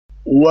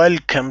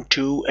Welcome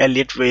to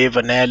Elliott Wave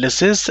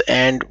Analysis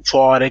and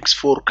Forex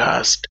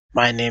Forecast.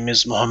 My name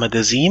is Mohammed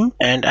Azim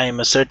and I am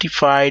a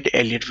certified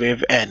Elliott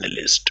Wave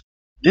analyst.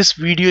 This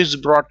video is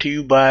brought to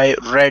you by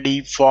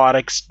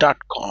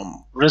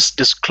ReadyForex.com. Risk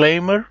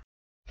disclaimer: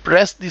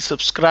 press the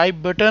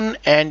subscribe button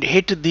and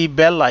hit the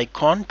bell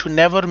icon to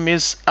never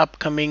miss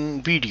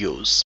upcoming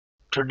videos.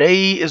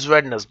 Today is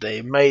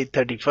Wednesday, May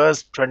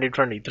 31st,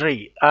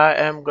 2023. I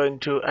am going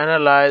to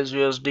analyze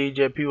USD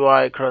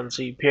JPY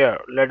currency pair.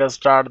 Let us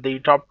start the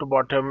top to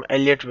bottom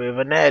Elliott Wave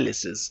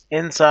analysis.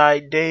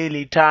 Inside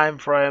daily time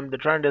frame, the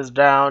trend is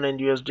down in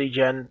USD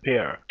JPY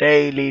pair.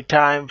 Daily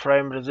time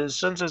frame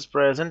resistance is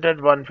present at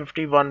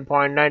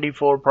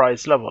 151.94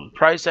 price level.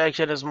 Price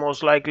action is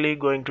most likely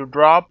going to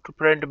drop to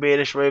print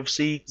bearish wave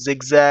C,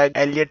 zigzag,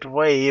 Elliott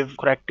Wave,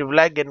 corrective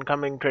leg in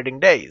coming trading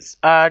days.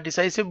 A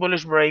decisive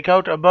bullish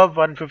breakout above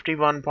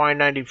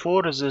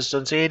 151.94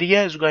 resistance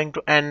area is going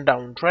to end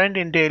downtrend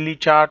in daily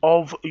chart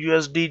of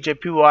USD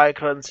JPY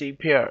currency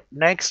pair.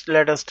 Next,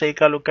 let us take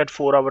a look at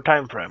 4-hour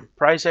time frame.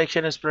 Price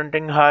action is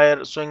printing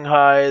higher swing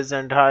highs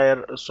and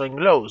higher swing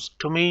lows.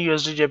 To me,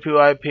 USD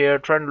JPY pair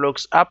trend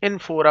looks up in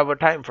 4-hour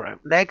time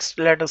frame. Next,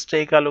 let us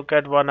take a look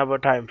at 1-hour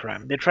time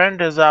frame. The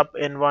trend is up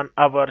in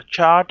 1-hour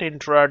chart.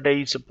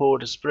 Intraday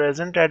support is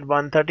present at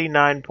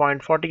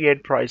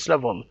 139.48 price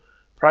level.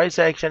 Price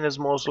action is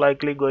most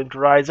likely going to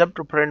rise up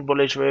to print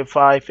bullish wave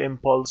 5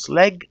 impulse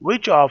leg,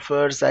 which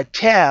offers a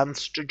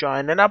chance to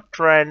join an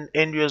uptrend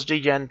in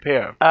USD JPY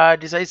pair. A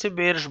decisive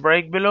bearish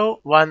break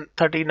below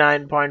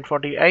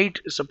 139.48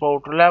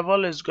 support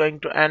level is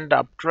going to end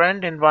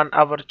uptrend in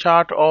 1-hour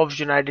chart of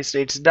United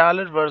States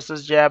dollar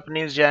versus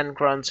Japanese yen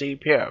currency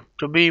pair.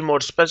 To be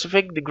more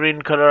specific, the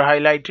green color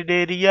highlighted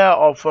area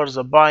offers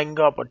a buying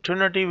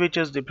opportunity, which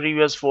is the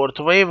previous fourth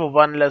wave of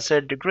 1 lesser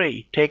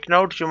degree. Take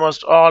note, you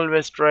must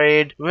always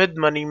trade with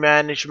money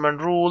management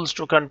rules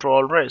to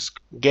control risk.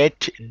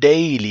 Get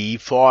daily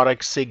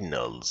forex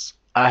signals.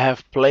 I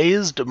have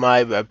placed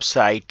my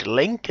website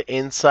link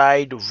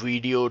inside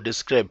video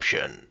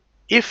description.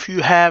 If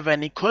you have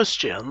any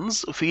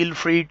questions, feel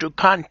free to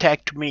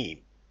contact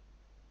me.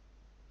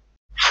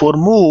 For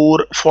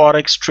more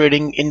forex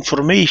trading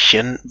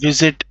information,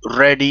 visit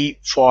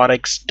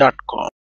ReadyForex.com.